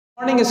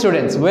Morning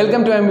students,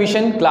 welcome to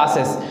ambition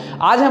classes.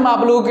 आज हम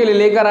आप लोगों के लिए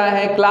लेकर आए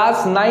हैं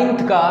क्लास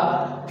 9th का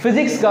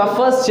फिजिक्स का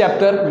फर्स्ट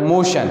चैप्टर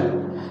मोशन।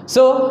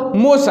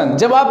 मोशन,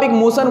 जब आप एक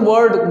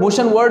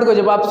मोशन वर्ड को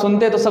जब आप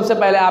सुनते हैं तो सबसे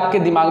पहले आपके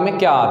दिमाग में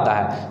क्या आता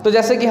है? तो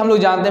जैसे कि हम लोग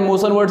जानते हैं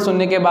मोशन वर्ड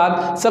सुनने के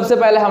बाद सबसे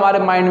पहले हमारे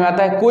माइंड में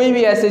आता है कोई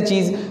भी ऐसी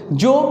चीज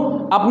जो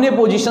अपने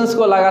पोजीशंस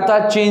को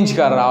लगातार चेंज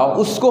कर रहा हो,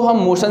 उसको हम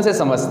मोशन से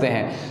समझते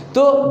हैं।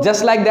 तो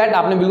जस्ट लाइक दैट,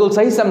 आपने बिल्कुल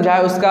सही समझा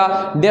है।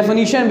 उसका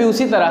डेफिनेशन भी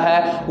उसी तरह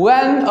है,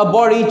 when a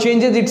body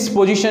changes its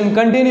position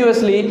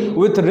continuously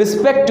with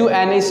respect to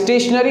N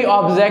stationery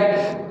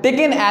object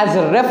taken as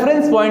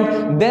reference point,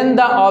 then the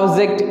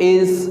object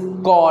is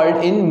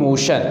called in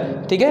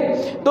motion. ठीक है,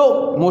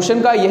 तो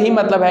मोशन का यही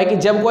मतलब है कि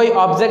जब कोई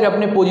ऑब्जेक्ट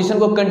अपने पोजीशन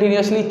को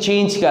कंटिन्यूअसली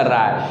चेंज कर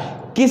रहा है,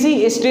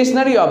 किसी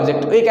स्टेशनरी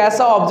ऑब्जेक्ट, एक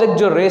ऐसा ऑब्जेक्ट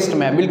जो रेस्ट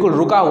में है, बिल्कुल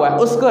रुका हुआ है,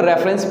 उसको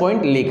रेफरेंस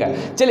पॉइंट लेकर।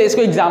 चलिए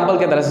इसको एग्जांपल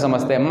की तरह से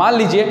समझते हैं। मान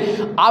लीजिए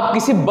आप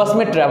किसी बस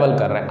में ट्रेवल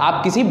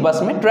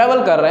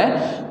कर रहे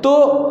हैं,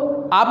 तो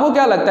आपको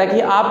क्या लगता है कि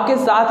आपके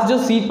साथ जो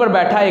सीट पर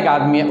बैठा एक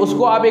आदमी है,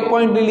 उसको आप एक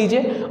पॉइंट ले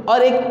लीजिए,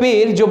 और एक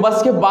पेड़ जो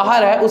बस के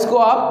बाहर है उसको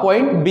आप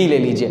पॉइंट बी ले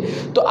लीजिए।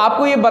 तो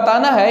आपको ये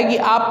बताना है कि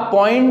आप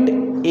पॉइंट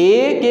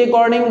ए के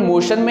अकॉर्डिंग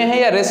मोशन में है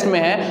या रेस्ट में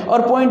है,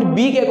 और पॉइंट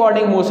बी के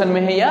अकॉर्डिंग मोशन में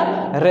है या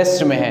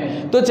रेस्ट में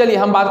है। तो चलिए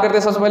हम बात करते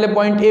हैं सबसे पहले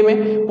पॉइंट ए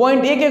में।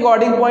 पॉइंट ए के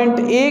अकॉर्डिंग पॉइंट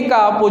ए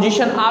का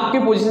पोजीशन आपके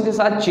पोजीशन के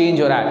साथ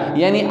चेंज हो रहा है,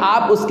 यानी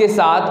आप उसके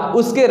साथ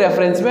उसके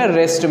रेफरेंस में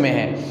रेस्ट में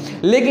है।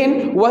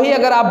 लेकिन वही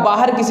अगर आप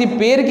बाहर किसी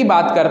पेड़ की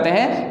बात करते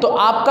हैं तो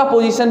आपका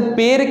पोजीशन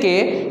पेड़ के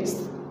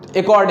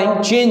अकॉर्डिंग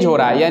चेंज हो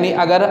रहा है, यानी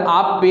अगर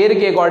आप पेड़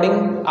के अकॉर्डिंग,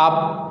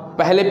 आप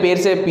पहले पेड़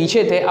से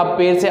पीछे थे, अब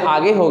पेड़ से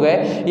आगे हो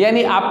गए,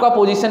 यानी आपका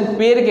पोजीशन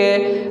पेड़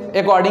के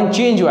अकॉर्डिंग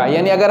चेंज हुआ है।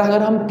 यानी अगर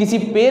हम किसी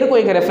पेड़ को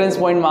एक रेफरेंस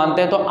पॉइंट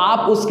मानते हैं तो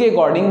आप उसके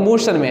अकॉर्डिंग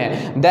मोशन में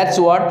है। That's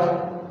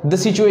what the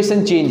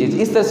situation changes.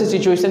 इस तरह से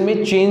सिचुएशन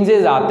में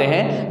चेंजेस आते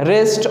हैं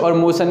रेस्ट और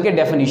मोशन के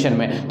डेफिनेशन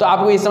में। तो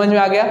आपको ये समझ में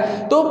आ गया।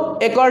 तो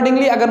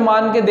अकॉर्डिंगली अगर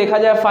मान के देखा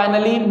जाए,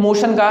 फाइनली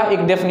मोशन का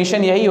एक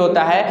डेफिनेशन यही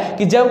होता है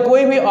कि जब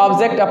कोई भी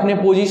ऑब्जेक्ट अपने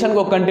पोजीशन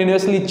को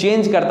कंटिन्यूअसली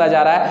चेंज करता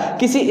जा रहा है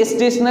किसी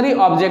स्टेशनरी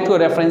ऑब्जेक्ट को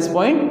रेफरेंस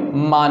पॉइंट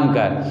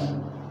मानकर।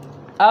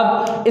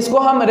 अब इसको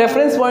हम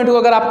रेफरेंस पॉइंट को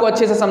अगर आपको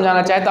अच्छे से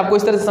समझाना चाहे तो आपको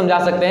इस तरह से समझा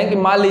सकते हैं कि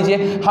मान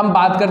लीजिए हम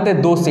बात करते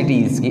हैं दो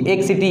सिटीज की,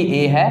 एक सिटी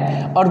ए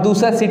है और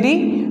दूसरा सिटी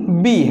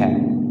बी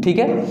है। ठीक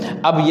है,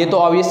 अब ये तो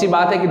ऑब्वियस सी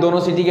बात है कि दोनों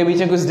सिटी के बीच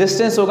में कुछ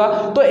डिस्टेंस होगा।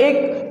 तो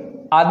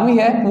एक आदमी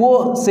है,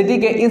 वो सिटी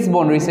के इस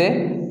बाउंड्री से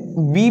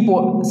बी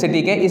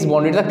सिटी के इस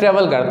बाउंड्री तक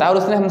ट्रेवल करता है, और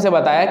उसने हमसे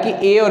बताया कि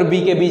ए और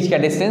बी के बीच का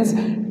डिस्टेंस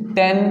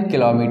 10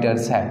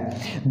 किलोमीटर्स है।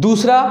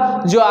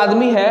 दूसरा जो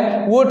आदमी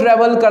है वो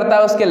ट्रेवल करता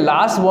है उसके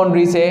लास्ट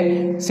बाउंड्री से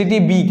सिटी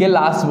बी के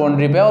लास्ट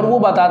बाउंड्री पे, और वो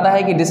बताता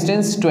है कि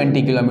डिस्टेंस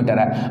 20 किलोमीटर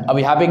है। अब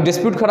यहाँ पे एक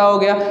डिस्प्यूट खड़ा हो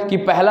गया कि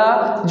पहला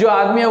जो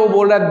आदमी है वो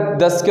बोल रहा है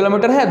 10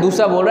 किलोमीटर है,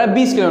 दूसरा बोल रहा है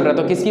 20 किलोमीटर,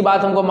 तो किसकी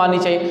बात हमको माननी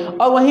चाहिए?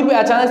 और वहीं पे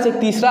अचानक से एक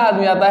तीसरा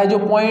आदमी आता है जो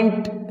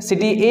पॉइंट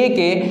सिटी ए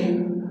के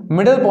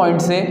मिडल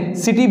पॉइंट से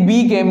सिटी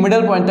बी के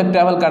मिडल पॉइंट तक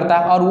ट्रैवल करता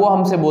है, और वो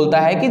हमसे बोलता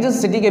है कि जो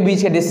सिटी के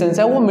बीच का डिस्टेंस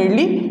है वो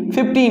मिडली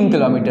 15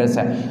 किलोमीटर्स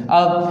है।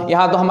 अब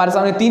यहाँ तो हमारे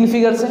सामने 3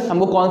 फिगर्स हैं,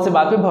 हमको कौन से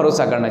बात पे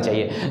भरोसा करना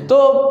चाहिए?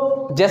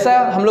 तो जैसा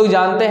हम लोग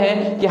जानते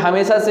हैं कि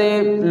हमेशा से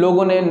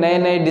लोगों ने नए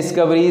नए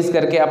डिस्कवरीज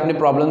करके अपने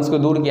प्रॉब्लम्स को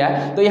दूर किया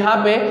है। तो यहाँ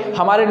पे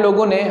हमारे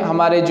लोगों ने,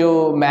 हमारे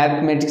जो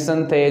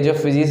मैथमेटिशियन थे, जो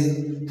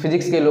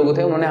फिजिक्स के लोग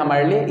थे, उन्होंने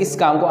हमारे लिए इस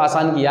काम को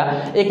आसान किया,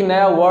 एक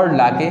नया वर्ड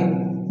लाके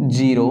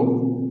 0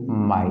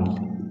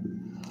 माइल।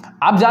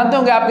 आप जानते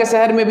होंगे आपके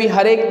शहर में भी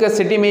हर एक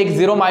सिटी में एक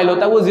 0 माइल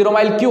होता है। वो 0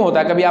 माइल क्यों होता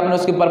है? कभी आपने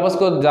उसके पर्पस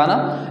को जाना?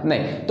 नहीं।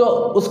 तो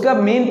उसका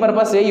मेन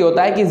पर्पस यही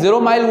होता है कि 0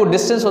 माइल वो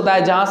डिस्टेंस होता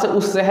है जहां से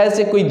उस शहर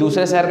से कोई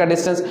दूसरे शहर का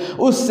डिस्टेंस,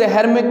 उस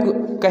शहर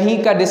में कहीं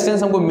का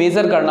डिस्टेंस हमको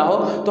मेजर करना हो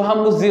तो हम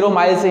उस 0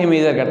 माइल से ही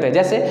मेजर करते हैं।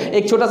 जैसे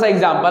एक छोटा सा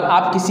एग्जाम्पल,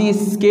 आप किसी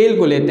स्केल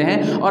को लेते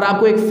हैं और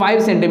आपको एक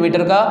 5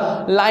 सेंटीमीटर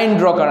का लाइन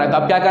ड्रॉ करना है, तो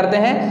आप क्या करते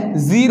हैं?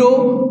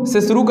 0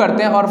 से शुरू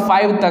करते हैं और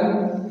 5 तक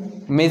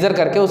मेजर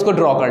करके उसको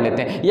ड्रॉ कर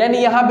लेते हैं। यानी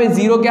यहाँ पे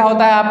 0 क्या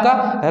होता है?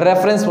 आपका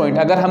रेफरेंस पॉइंट।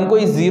 अगर हमको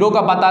इस 0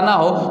 का पता ना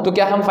हो तो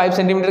क्या हम 5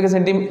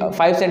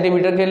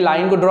 सेंटीमीटर के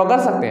लाइन को ड्रॉ कर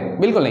सकते हैं?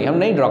 बिल्कुल नहीं, हम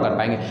नहीं ड्रॉ कर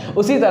पाएंगे।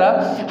 उसी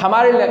तरह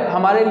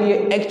हमारे लिए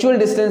एक्चुअल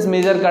डिस्टेंस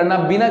मेजर करना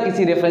बिना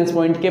किसी रेफरेंस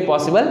पॉइंट के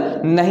पॉसिबल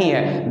नहीं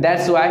है।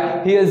 That's why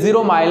here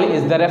 0 mile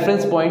is the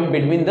reference point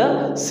between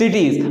the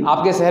cities.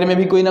 आपके शहर में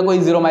भी कोई ना कोई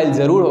 0 माइल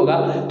जरूर होगा।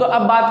 तो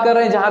अब बात कर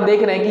रहे हैं, जहां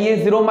देख रहे हैं कि ये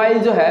 0 माइल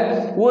जो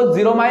है वो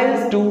 0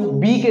 माइल टू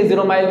बी के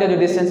 0 माइल का जो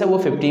डिस्टेंस है वो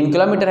 15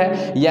 किलोमीटर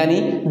है। यानी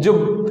जो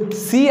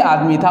सी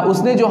आदमी था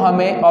उसने जो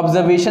हमें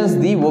ऑब्जर्वेशंस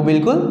दी वो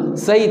बिल्कुल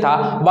सही था,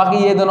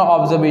 बाकी ये दोनों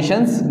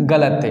ऑब्जर्वेशंस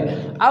गलत थे।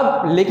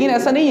 अब लेकिन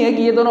ऐसा नहीं है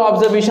कि ये दोनों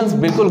ऑब्जर्वेशंस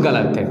बिल्कुल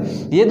गलत थे,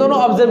 ये दोनों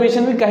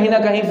ऑब्जर्वेशन भी कहीं ना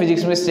कहीं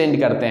फिजिक्स में स्टैंड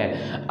करते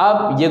हैं।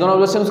 अब ये दोनों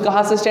ऑब्जर्वेशंस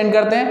कहाँ से स्टैंड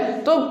करते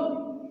हैं? तो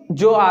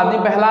जो आदमी,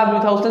 पहला आदमी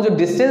था, उसने जो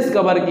डिस्टेंस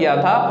कवर किया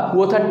था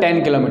वो था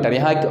 10 किलोमीटर।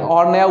 यहाँ एक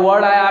और नया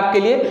वर्ड आया आपके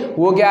लिए,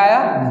 वो क्या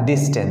आया?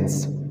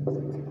 डिस्टेंस।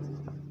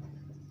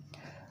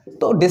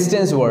 तो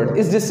डिस्टेंस वर्ड,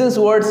 इस डिस्टेंस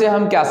वर्ड से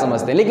हम क्या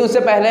समझते हैं? लेकिन उससे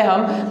पहले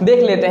हम देख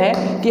लेते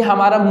हैं कि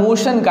हमारा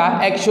मोशन का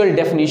एक्चुअल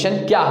डेफिनेशन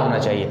क्या होना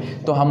चाहिए।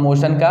 तो हम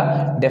मोशन का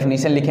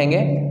डेफिनेशन लिखेंगे।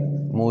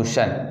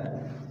 motion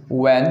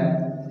when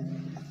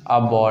a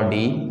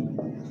body,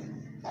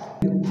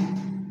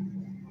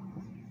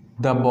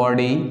 the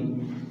body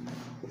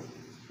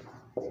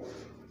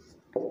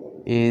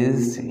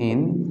is in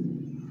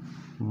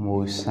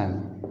motion।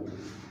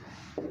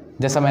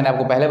 जैसा मैंने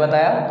आपको पहले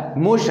बताया,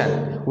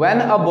 motion when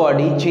a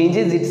body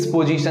changes its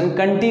position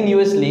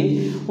continuously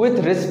with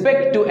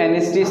respect to N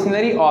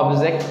stationery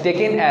object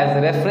taken as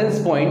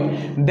reference point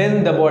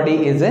then the body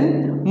is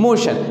in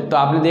motion. तो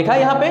आपने देखा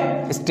यहाँ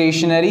पे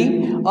स्टेशनरी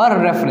और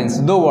रेफरेंस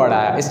दो वर्ड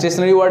आया।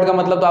 स्टेशनरी वर्ड का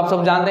मतलब तो आप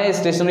सब जानते हैं,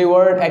 स्टेशनरी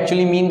वर्ड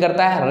एक्चुअली मीन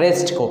करता है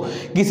रेस्ट को।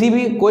 किसी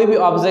भी कोई भी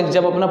ऑब्जेक्ट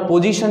जब अपना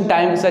पोजीशन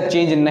टाइम के साथ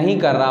चेंज नहीं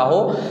कर रहा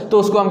हो तो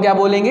उसको हम क्या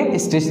बोलेंगे,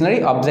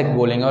 स्टेशनरी ऑब्जेक्ट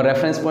बोलेंगे। और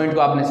रेफरेंस पॉइंट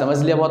को आपने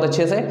समझ लिया बहुत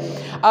अच्छे से।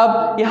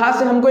 अब यहाँ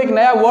से हमको एक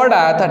नया वर्ड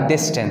आया था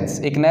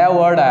डिस्टेंस, एक नया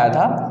वर्ड आया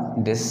था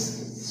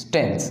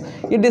डिस्टेंस।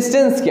 ये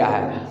डिस्टेंस क्या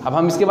है, अब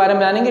हम इसके बारे में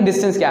जानेंगे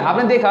डिस्टेंस क्या है।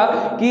 आपने देखा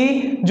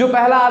कि जो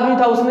पहला आदमी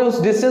था उसने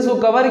उस डिस्टेंस को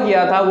कवर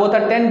किया था, वो था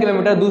 10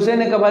 किलोमीटर, दूसरे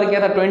ने कवर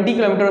किया था 20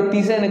 किलोमीटर और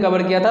तीसरे ने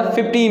कवर किया था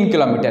 15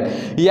 किलोमीटर।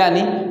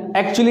 यानी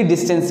एक्चुअली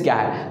डिस्टेंस क्या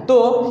है,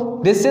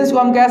 तो डिस्टेंस को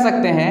हम कह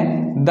सकते हैं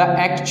द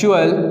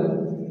एक्चुअल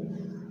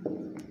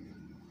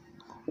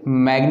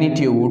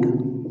मैग्नीट्यूड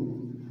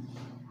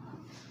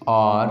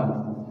और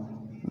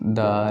the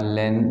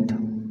length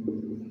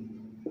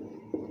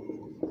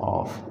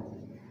of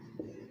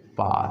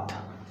path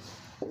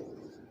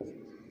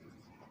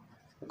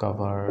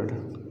covered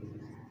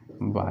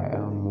by a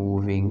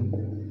moving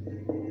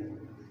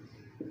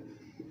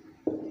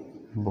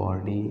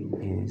body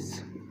is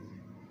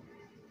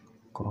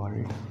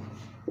called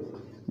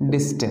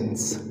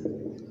distance।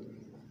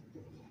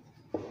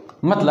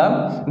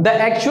 मतलब द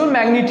एक्चुअल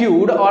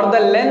मैग्नीट्यूड और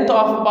the length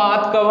of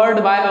path covered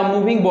by a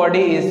moving body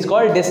is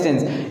called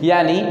distance.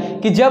 यानी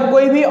कि जब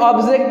कोई भी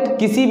ऑब्जेक्ट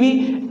किसी भी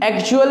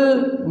एक्चुअल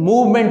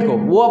मूवमेंट को,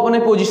 वो अपने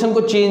पोजीशन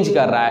को चेंज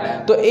कर रहा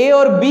है, तो ए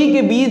और बी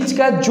के बीच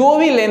का जो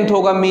भी लेंथ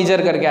होगा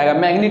मेजर करके आएगा।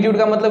 मैग्नीट्यूड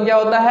का मतलब क्या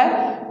होता है,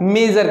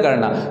 मेजर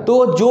करना।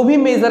 तो जो भी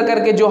मेजर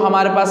करके जो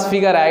हमारे पास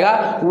फिगर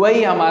आएगा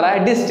वही हमारा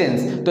है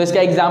डिस्टेंस। तो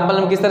इसका एग्जांपल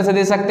हम किस तरह से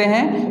दे सकते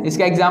हैं,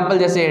 इसका एग्जांपल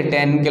जैसे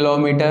 10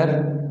 किलोमीटर,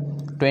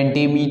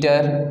 20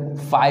 मीटर,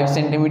 5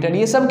 सेंटीमीटर,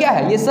 ये सब क्या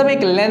है, ये सब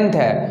एक लेंथ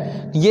है,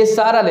 ये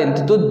सारा लेंथ।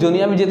 तो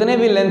दुनिया में जितने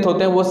भी लेंथ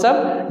होते हैं वो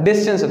सब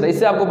डिस्टेंस होता है।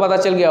 इससे आपको पता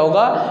चल गया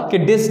होगा कि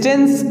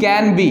distance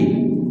can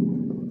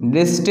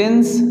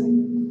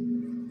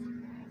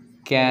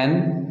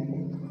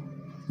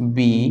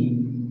be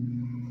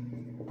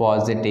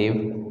positive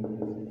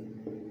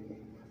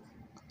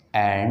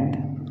and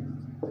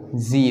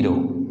zero.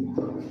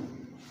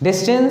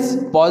 Distance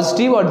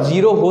positive और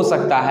जीरो हो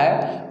सकता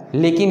है,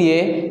 लेकिन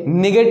ये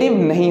नेगेटिव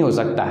नहीं हो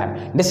सकता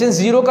है। डिस्टेंस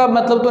जीरो का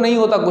मतलब तो नहीं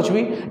होता कुछ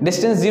भी।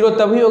 डिस्टेंस जीरो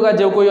तभी होगा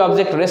जब कोई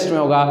ऑब्जेक्ट रेस्ट में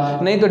होगा,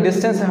 नहीं तो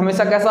डिस्टेंस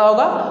हमेशा कैसा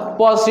होगा,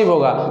 पॉजिटिव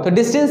होगा। तो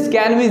distance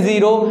can be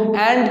zero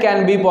and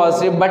can be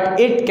positive but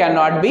it can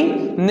not be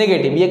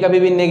negative. ये कभी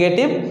भी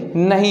नेगेटिव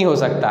नहीं हो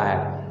सकता है।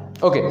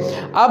 ओके,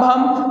 अब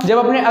हम जब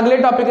अपने अगले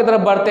टॉपिक की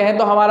तरफ बढ़ते हैं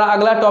तो हमारा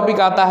अगला टॉपिक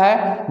आता है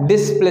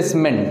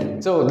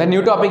displacement. So the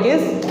new topic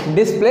is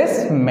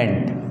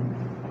displacement.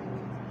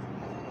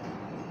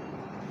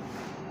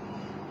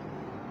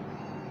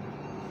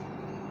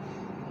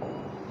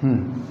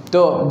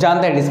 तो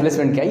जानते हैं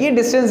डिस्प्लेसमेंट क्या है। ये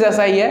डिस्टेंस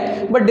जैसा ही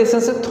है बट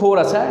डिस्टेंस से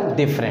थोड़ा सा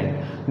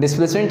डिफरेंट।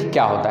 डिस्प्लेसमेंट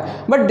क्या होता है,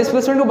 बट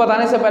डिस्प्लेसमेंट को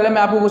बताने से पहले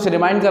मैं आपको कुछ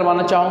रिमाइंड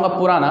करवाना चाहूँगा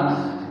पुराना।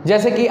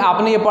 जैसे कि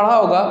आपने ये पढ़ा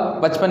होगा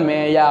बचपन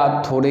में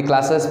या थोड़ी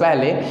क्लासेस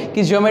पहले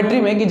कि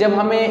ज्योमेट्री में कि जब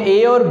हमें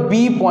ए और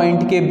बी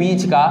पॉइंट के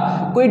बीच का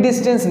कोई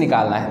डिस्टेंस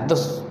निकालना है, तो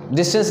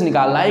डिस्टेंस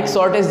निकालना है, एक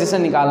शॉर्टेस्ट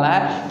डिस्टेंस निकालना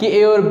है कि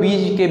ए और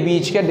बी के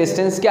बीच का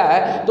डिस्टेंस क्या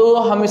है, तो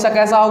हमेशा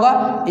कैसा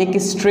होगा, एक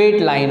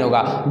स्ट्रेट लाइन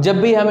होगा। जब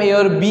भी हम ए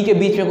और बी के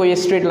बीच में कोई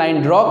स्ट्रेट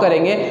लाइन ड्रॉ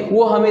करेंगे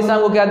वो हमेशा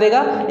हमको क्या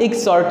देगा, एक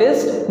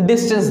शॉर्टेस्ट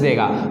डिस्टेंस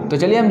देगा। तो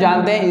चलिए हम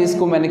जानते हैं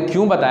इसको मैंने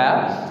क्यों बताया।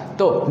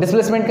 तो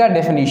डिस्प्लेसमेंट का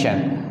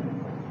definition,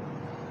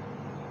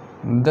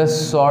 the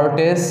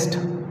shortest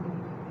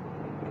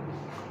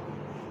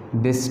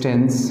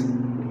distance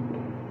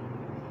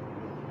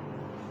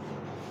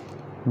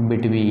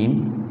between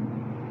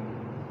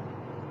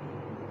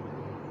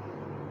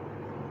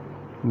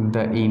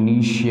the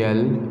initial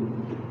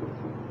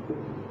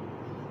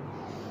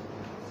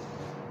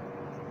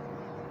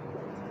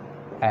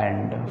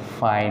and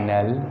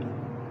final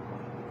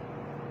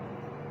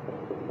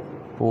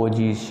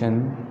position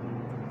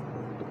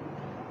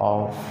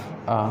of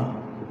a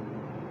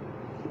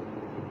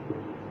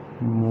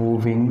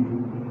moving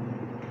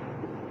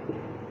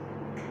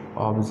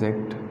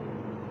object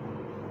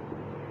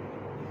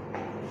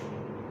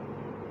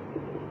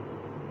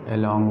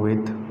along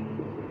with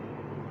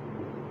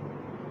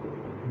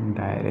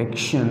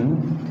direction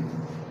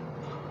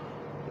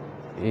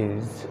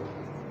is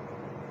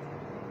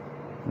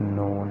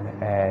known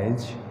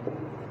as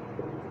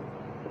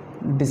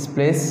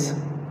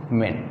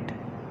displacement।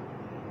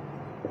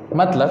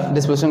 मतलब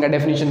डिस्प्लेसमेंट का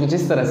डेफिनेशन कुछ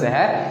इस तरह से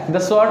है, the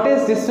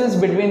shortest distance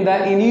between the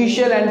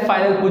initial and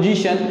final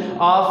position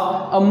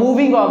of a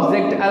moving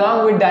object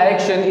along with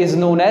direction is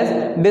known as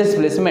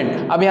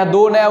displacement. अब यहाँ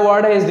दो नया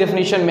वर्ड है इस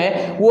डेफिनेशन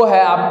में, वो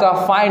है आपका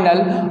फाइनल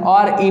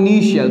और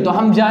इनिशियल। तो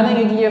हम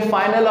जानेंगे कि ये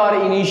फाइनल और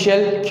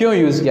इनिशियल क्यों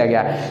यूज किया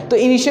गया है। तो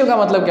इनिशियल का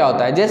मतलब क्या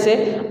होता है, जैसे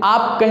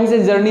आप कहीं से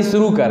जर्नी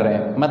शुरू कर रहे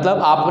हैं,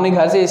 मतलब आप अपने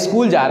घर से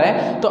स्कूल जा रहे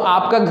हैं, तो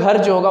आपका घर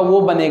जो होगा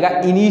वो बनेगा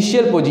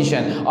इनिशियल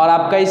पोजीशन, और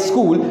आपका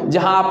स्कूल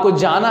जहां आपको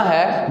जाना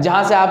है,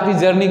 जहां से आपकी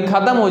जर्नी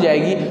खत्म हो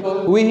जाएगी,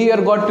 we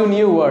hear got to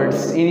new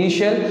words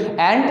initial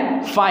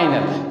and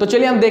final. तो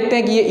चलिए हम देखते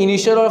हैं कि ये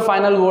इनिशियल और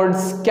फाइनल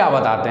वर्ड्स क्या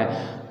बताते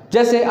हैं।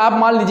 जैसे आप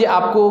मान लीजिए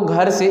आपको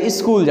घर से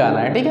स्कूल जाना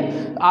है, ठीक है,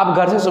 आप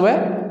घर से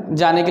सुबह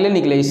जाने के लिए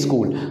निकले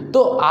स्कूल,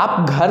 तो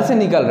आप घर से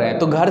निकल रहे हैं,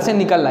 तो घर से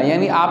निकलना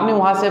यानी आपने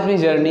वहां से अपनी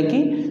जर्नी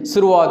की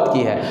शुरुआत की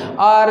है,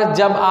 और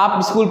जब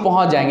आप स्कूल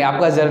पहुंच जाएंगे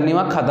आपका जर्नी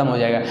वहां खत्म हो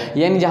जाएगा,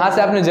 यानी जहां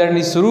से आपने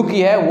जर्नी शुरू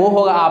की है वो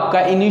होगा आपका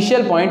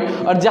इनिशियल पॉइंट,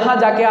 और जहां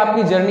जाके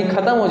आपकी जर्नी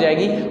खत्म हो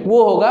जाएगी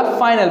वो होगा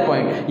फाइनल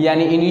पॉइंट।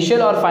 यानी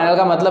इनिशियल और फाइनल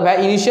का मतलब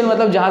है, इनिशियल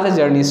मतलब जहां से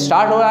जर्नी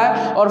स्टार्ट हो रहा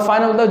है, और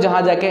फाइनल मतलब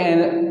जहां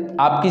जाके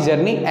आपकी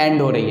जर्नी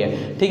एंड हो रही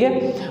है, ठीक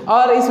है।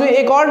 और इसमें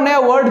एक और नया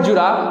वर्ड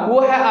जुड़ा, वो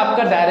है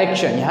आपका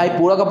डायरेक्शन। यहाँ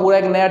पूरा का पूरा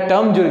एक नया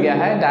टर्म जुड़ गया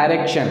है,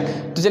 डायरेक्शन।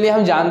 तो चलिए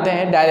हम जानते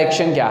हैं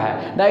डायरेक्शन क्या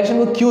है,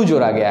 डायरेक्शन को क्यों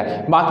जोड़ा गया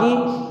है।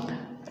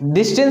 बाकी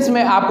डिस्टेंस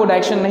में आपको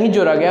डायरेक्शन नहीं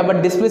जोड़ा गया,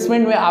 बट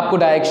डिस्प्लेसमेंट में आपको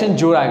डायरेक्शन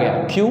जोड़ा गया।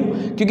 क्यों?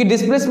 क्योंकि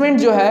डिस्प्लेसमेंट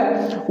जो है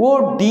वो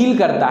डील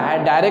करता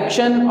है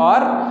डायरेक्शन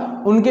और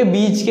उनके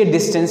बीच के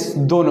डिस्टेंस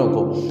दोनों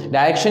को।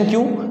 डायरेक्शन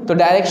क्यों? तो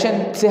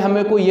डायरेक्शन से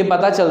हमें को ये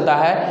पता चलता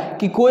है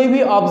कि कोई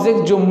भी ऑब्जेक्ट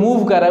जो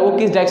मूव कर रहा है वो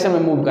किस डायरेक्शन में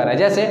मूव कर रहा है।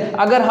 जैसे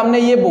अगर हमने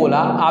ये बोला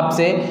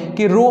आपसे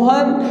कि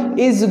Rohan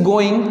is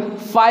going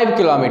 5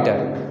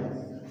 kilometre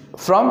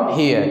from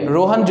here,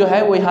 Rohan जो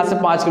है वो यहाँ से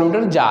 5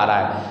 किलोमीटर जा रहा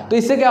है, तो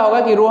इससे क्या होगा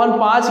कि रोहन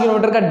 5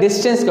 किलोमीटर का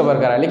डिस्टेंस कवर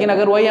कर रहा है। लेकिन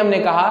अगर वही हमने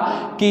कहा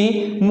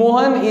कि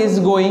Mohan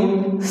is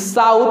going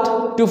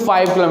south to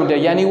 5 kilometre,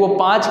 यानी वो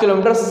 5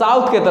 किलोमीटर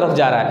साउथ की तरफ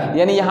जा रहा है,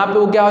 यानी यहाँ पे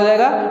वो क्या हो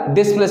जाएगा,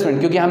 डिस्प्लेसमेंट,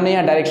 क्योंकि हमने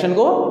यहाँ डायरेक्शन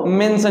को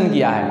मेंशन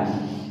किया है।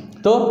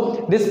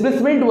 तो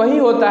डिस्प्लेसमेंट वही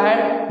होता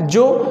है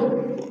जो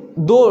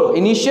दो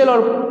इनिशियल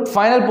और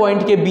फाइनल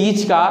पॉइंट के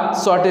बीच का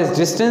शॉर्टेस्ट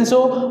डिस्टेंस हो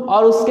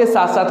और उसके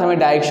साथ साथ हमें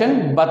डायरेक्शन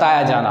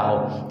बताया जाना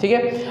हो, ठीक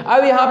है।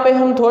 अब यहाँ पे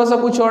हम थोड़ा सा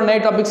कुछ और नए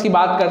टॉपिक्स की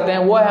बात करते हैं,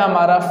 वो है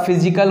हमारा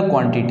physical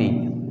quantity.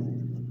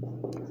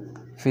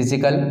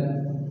 Physical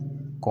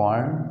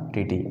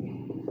quantity,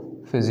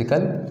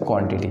 physical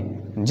quantity,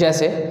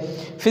 जैसे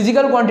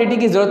फिजिकल क्वांटिटी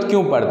की ज़रूरत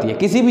क्यों पड़ती है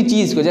किसी भी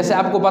चीज़ को। जैसे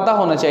आपको पता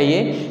होना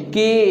चाहिए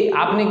कि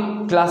आपने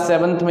क्लास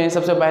 7th में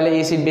सबसे पहले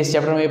एसिड बेस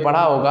चैप्टर में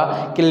पढ़ा होगा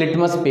कि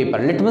लिटमस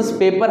पेपर, लिटमस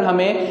पेपर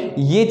हमें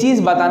ये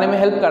चीज़ बताने में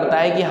हेल्प करता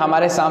है कि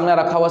हमारे सामने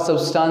रखा हुआ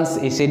सब्सटेंस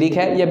एसिडिक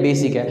है या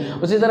बेसिक है।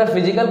 उसी तरह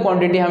फिजिकल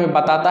क्वांटिटी हमें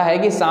बताता है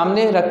कि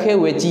सामने रखे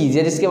हुए चीज़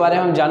या जिसके बारे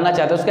में हम जानना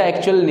चाहते हैं उसका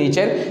एक्चुअल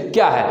नेचर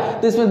क्या है।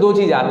 तो इसमें दो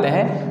चीज़ आते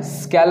हैं,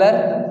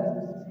 scalar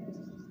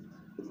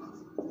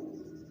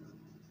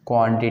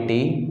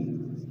quantity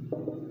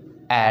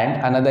and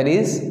another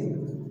is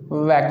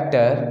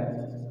vector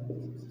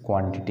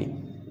quantity।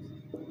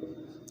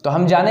 तो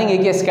हम जानेंगे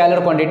कि स्केलर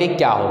क्वांटिटी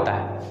क्या होता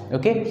है,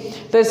 ओके।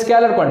 तो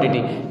scalar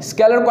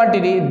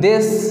quantity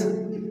this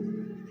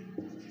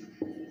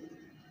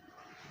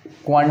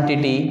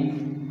quantity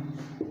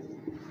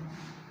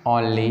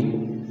only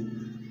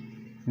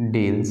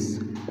deals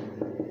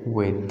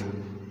with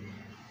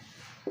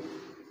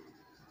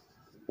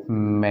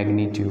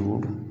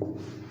magnitude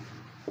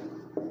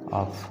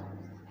of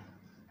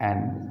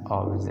an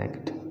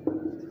object.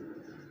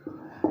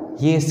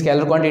 ये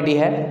स्केलर क्वांटिटी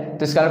है।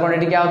 तो स्केलर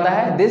क्वांटिटी क्या होता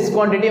है, this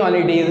quantity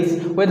only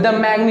deals with the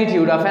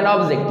magnitude of an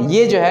object.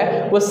 ये जो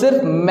है वो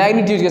सिर्फ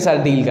मैग्नीट्यूड के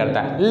साथ डील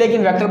करता है।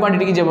 लेकिन वेक्टर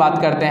क्वांटिटी की जब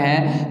बात करते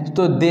हैं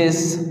तो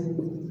this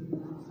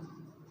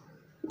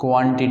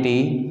quantity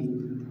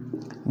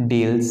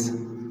deals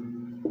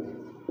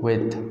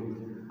with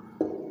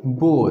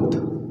both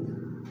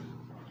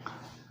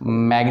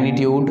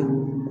magnitude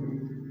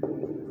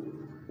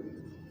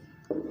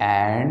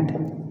and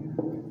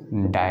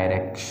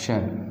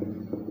direction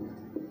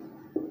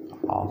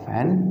of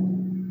an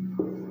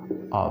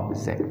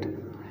object.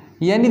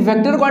 यानी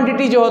वेक्टर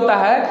क्वांटिटी जो होता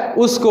है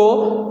उसको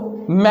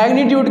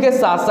मैग्नीट्यूड के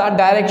साथ साथ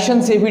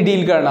डायरेक्शन से भी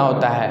डील करना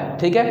होता है,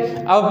 ठीक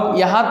है। अब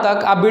यहां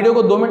तक आप वीडियो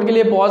को 2 मिनट के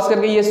लिए पॉज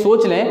करके ये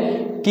सोच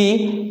लें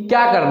कि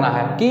क्या करना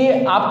है,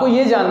 कि आपको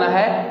ये जानना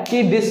है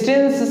कि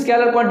डिस्टेंस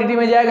स्केलर क्वांटिटी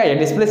में जाएगा या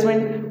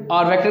डिस्प्लेसमेंट,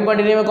 और वेक्टर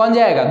क्वांटिटी में कौन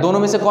जाएगा, दोनों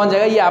में से कौन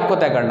जाएगा, ये आपको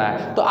तय करना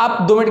है। तो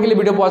आप 2 मिनट के लिए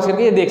वीडियो पॉज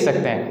करके ये देख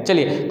सकते हैं।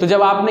 चलिए, तो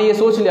जब आपने ये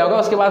सोच लिया होगा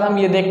उसके बाद हम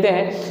ये देखते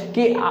हैं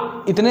कि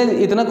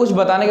इतना कुछ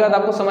बताने के बाद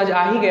आपको समझ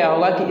आ ही गया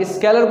होगा कि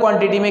स्केलर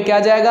क्वांटिटी में क्या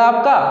जाएगा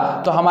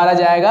आपका, तो हमारा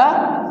जाएगा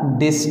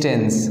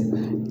डिस्टेंस,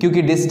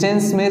 क्योंकि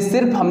डिस्टेंस में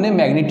सिर्फ हमने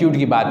मैग्नीट्यूड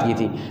की बात की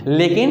थी,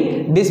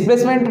 लेकिन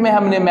डिस्प्लेसमेंट में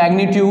हमने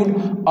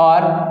मैग्नीट्यूड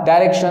और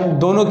डायरेक्शन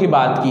दोनों की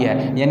बात की है।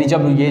 यानी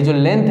जब ये जो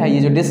लेंथ है, ये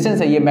जो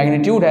डिस्टेंस है, ये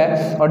मैग्नीट्यूड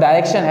है और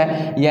डायरेक्शन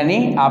है,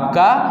 यानी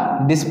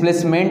आपका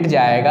डिस्प्लेसमेंट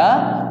जाएगा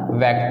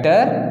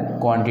वेक्टर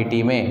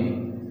क्वांटिटी में,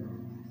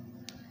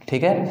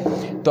 ठीक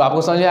है, तो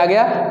आपको समझ में आ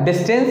गया।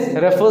 Distance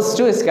refers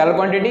to scalar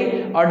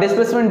quantity और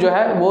डिस्प्लेसमेंट जो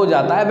है वो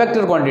जाता है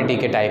वेक्टर क्वांटिटी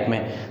के टाइप में,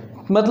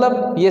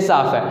 मतलब ये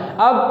साफ है।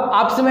 अब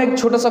आपसे मैं एक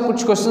छोटा सा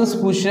कुछ क्वेश्चंस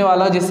पूछने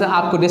वाला हूँ जिससे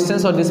आपको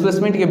डिस्टेंस और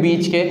डिस्प्लेसमेंट के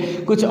बीच के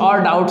कुछ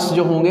और डाउट्स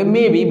जो होंगे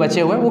मे बी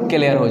बचे हुए वो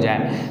क्लियर हो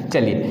जाएं।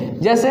 चलिए,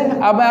 जैसे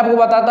अब मैं आपको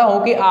बताता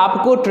हूँ कि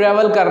आपको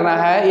ट्रेवल करना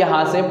है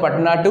यहाँ से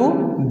पटना टू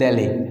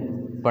दिल्ली,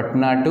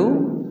 पटना टू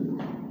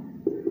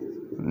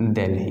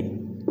दिल्ली,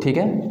 ठीक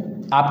है।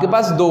 आपके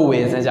पास दो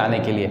वेज हैं जाने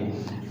के लिए,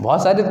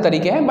 बहुत सारे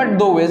तरीके हैं बट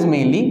दो वेज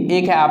मेनली।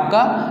 एक है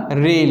आपका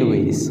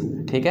रेलवेज,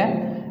 ठीक है,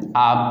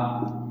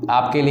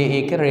 आपके लिए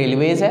एक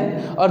रेलवेज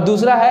है और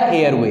दूसरा है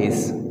एयरवेज,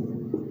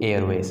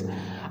 एयरवेज।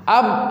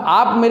 अब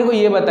आप मेरे को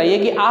ये बताइए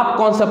कि आप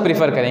कौन सा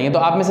प्रीफर करेंगे। तो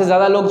आप में से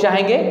ज़्यादा लोग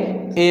चाहेंगे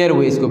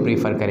एयरवेज को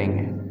प्रीफर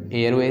करेंगे।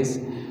 एयरवेज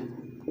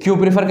क्यों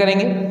प्रीफर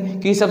करेंगे?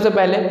 क्योंकि सबसे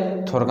पहले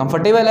थोड़ा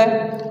कंफर्टेबल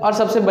है और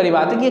सबसे बड़ी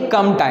बात है कि ये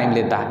कम टाइम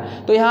लेता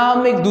है। तो यहाँ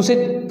हम एक दूसरे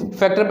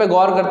फैक्टर पे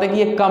गौर करते हैं कि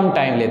ये कम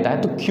टाइम लेता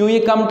है। तो क्यों ये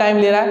कम टाइम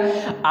ले रहा है?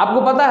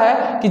 आपको पता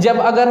है कि जब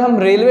अगर हम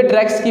रेलवे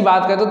ट्रैक्स की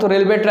बात करते हैं तो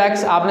रेलवे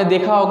ट्रैक्स आपने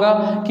देखा होगा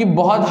कि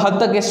बहुत हद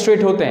तक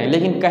स्ट्रेट होते हैं,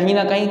 लेकिन कहीं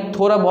ना कहीं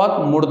थोड़ा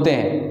बहुत मुड़ते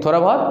हैं, थोड़ा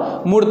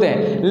बहुत मुड़ते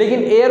हैं।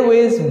 लेकिन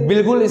एयरवेज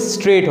बिल्कुल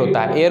स्ट्रेट होता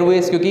है।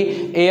 एयरवेज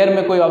क्योंकि एयर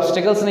में कोई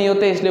ऑब्स्टिकल्स नहीं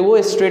होते इसलिए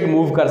वो स्ट्रेट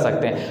मूव कर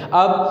सकते हैं।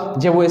 अब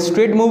जब वो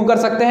स्ट्रेट मूव कर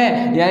सकते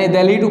हैं यानी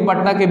दिल्ली टू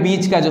पटना के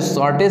बीच का जो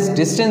शॉर्टेस्ट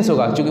डिस्टेंस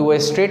होगा, क्योंकि वो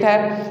स्ट्रेट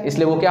है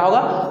इसलिए वो क्या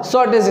होगा,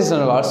 शॉर्टेस्ट डिस्टेंस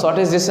होगा। और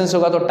शॉर्टेस्ट डिस्टेंस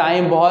होगा तो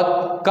टाइम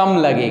बहुत कम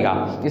लगेगा,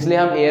 इसलिए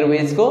हम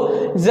एयरवेज को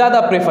ज़्यादा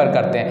प्रेफर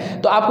करते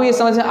हैं। तो आपको ये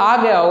समझ में आ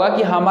गया होगा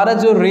कि हमारा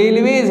जो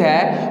रेलवेज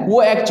है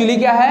वो एक्चुअली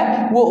क्या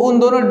है, वो उन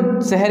दोनों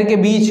शहर के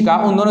बीच का,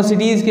 उन दोनों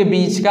सिटीज़ के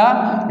बीच का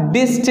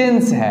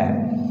डिस्टेंस है।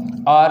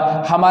 और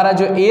हमारा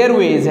जो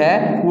एयरवेज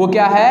है वो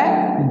क्या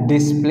है,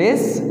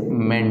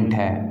 डिस्प्लेसमेंट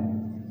है।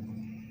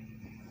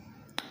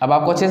 अब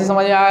आपको अच्छे से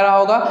समझ में आ रहा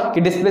होगा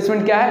कि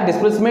डिस्प्लेसमेंट क्या है।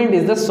 Displacement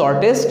is the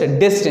shortest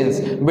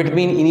distance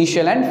between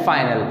initial and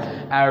final,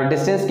 और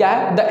डिस्टेंस क्या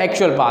है, द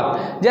एक्चुअल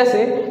पाथ।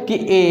 जैसे कि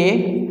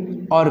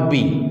ए और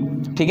बी,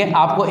 ठीक है,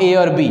 आपको ए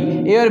और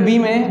बी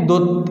में दो,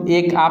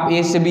 एक आप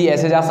ए से बी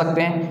ऐसे जा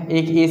सकते हैं,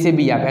 एक ए से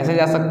बी आप ऐसे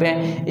जा सकते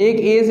हैं, एक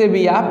ए से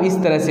बी आप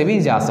इस तरह से भी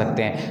जा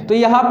सकते हैं। तो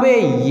यहाँ पे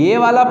ये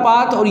वाला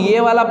पाथ और ये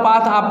वाला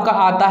पाथ आपका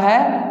आता है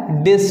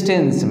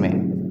डिस्टेंस में,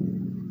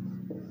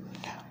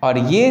 और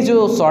ये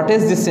जो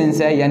शॉर्टेस्ट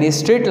डिस्टेंस है यानी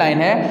स्ट्रेट लाइन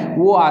है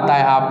वो आता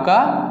है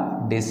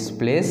आपका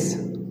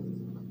डिस्प्लेसमेंट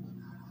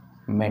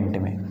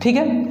में, ठीक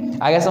है,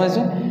 आ गया समझ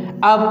में।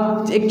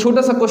 अब एक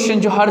छोटा सा क्वेश्चन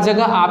जो हर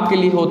जगह आपके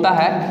लिए होता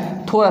है,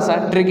 थोड़ा सा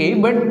ट्रिकी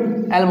बट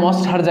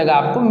ऑलमोस्ट हर जगह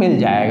आपको मिल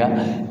जाएगा।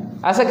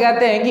 ऐसा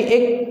कहते हैं कि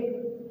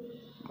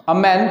a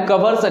man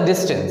covers a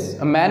distance,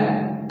 a man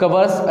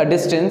covers a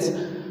distance,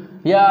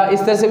 या इस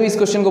तरह से भी इस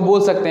क्वेश्चन को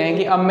बोल सकते हैं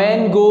कि a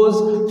man goes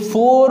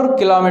 4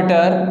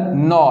 kilometre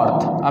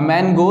north, a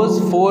man goes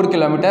 4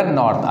 kilometre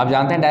north. आप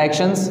जानते हैं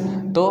डायरेक्शंस,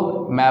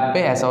 तो मैप पे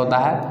ऐसा होता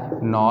है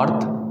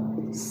north,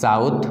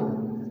 south,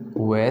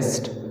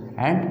 waste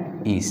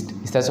and east,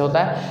 इस तरह से होता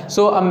है।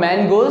 सो a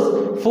man goes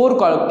 4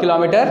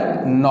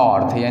 kilometre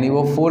north, यानी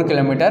वो 4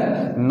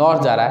 किलोमीटर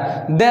नॉर्थ जा रहा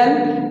है।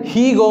 Then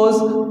he goes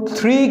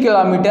 3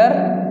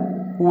 kilometre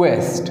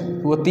west,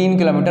 वो 3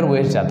 किलोमीटर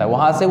वेस्ट जाता है,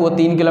 वहां से वो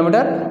 3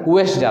 किलोमीटर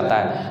वेस्ट जाता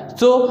है।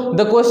 So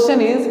the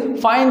question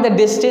is find the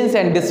distance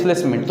and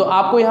displacement. तो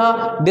आपको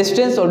यहाँ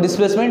डिस्टेंस और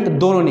डिस्प्लेसमेंट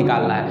दोनों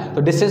निकालना है।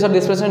 तो डिस्टेंस और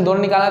डिस्प्लेसमेंट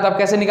दोनों निकालना है, तो आप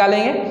कैसे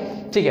निकालेंगे,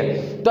 ठीक है।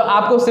 तो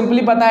आपको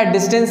सिंपली पता है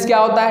डिस्टेंस क्या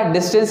होता है।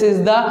 Distance is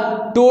the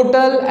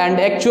total and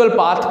actual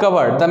path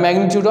covered, the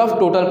magnitude of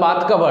total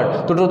path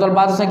covered. तो टोटल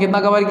पाथ उसने कितना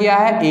कवर किया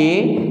है,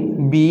 A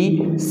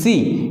B C,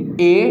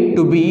 A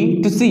to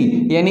be to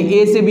सी, यानी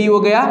ए से बी हो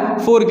गया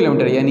 4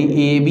 किलोमीटर, यानी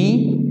A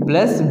B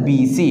plus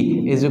B C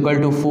is equal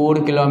to 4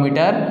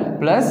 kilometre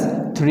plus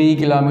 3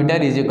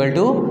 kilometre is equal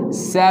to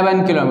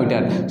 7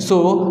 kilometre. So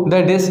the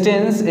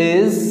distance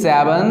is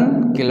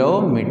 7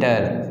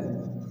 kilometre.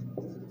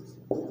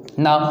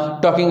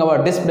 Now talking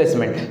about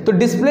displacement, तो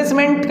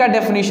displacement का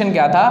definition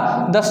क्या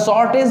था, the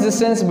shortest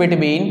distance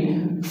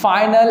between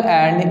final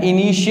and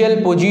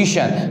initial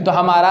position. तो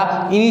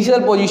हमारा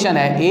initial position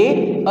है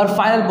ए और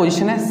final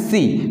position है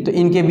सी, तो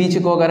इनके बीच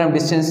को अगर हम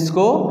डिस्टेंस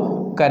को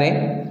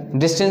करें,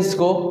 डिस्टेंस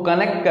को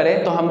कनेक्ट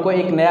करें तो हमको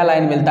एक नया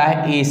लाइन मिलता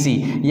है ए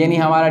सी, यानी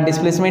हमारा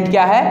डिस्प्लेसमेंट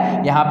क्या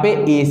है यहाँ पे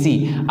ए सी।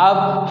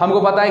 अब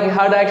हमको पता है कि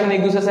हर डायरेक्शन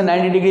एक दूसरे से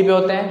 90 डिग्री पे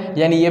होते हैं,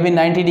 यानी ये भी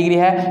 90 डिग्री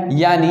है,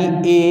 यानी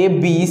A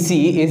B C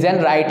is an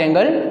right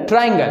angle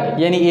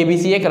triangle, यानी ए बी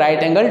सी एक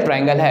राइट एंगल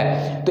ट्राइंगल है।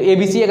 तो ए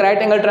बी सी एक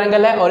राइट एंगल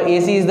ट्राइंगल है और ए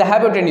सी is the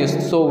hypotenuse.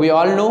 So we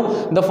all know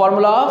the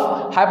formula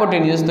of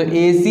hypotenuse. तो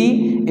ए सी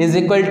is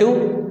equal to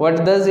what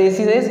does a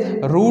C is,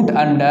 root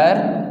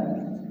under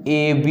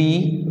A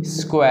B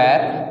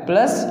square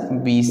plus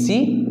B C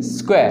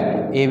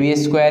square. A B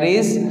square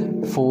is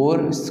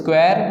 4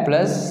 square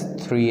plus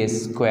 3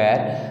 square,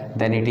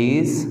 then it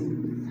is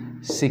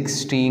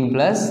 16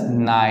 plus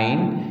 9,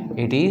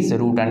 it is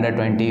root under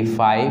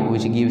 25,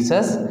 which gives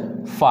us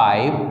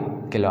 5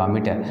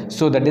 kilometer.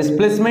 So the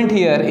displacement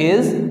here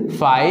is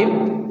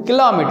 5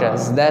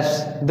 kilometers.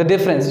 That's the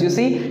difference. You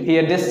see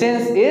here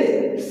distance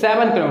is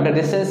 7 kilometer.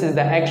 Distance is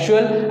the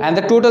actual and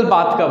the total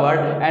path covered,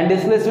 and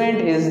displacement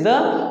is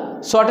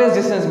the shortest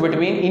distance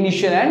between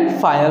initial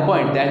and final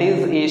point, that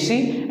is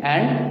AC,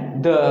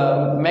 and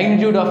the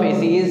magnitude of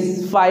AC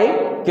is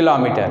 5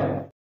 kilometer.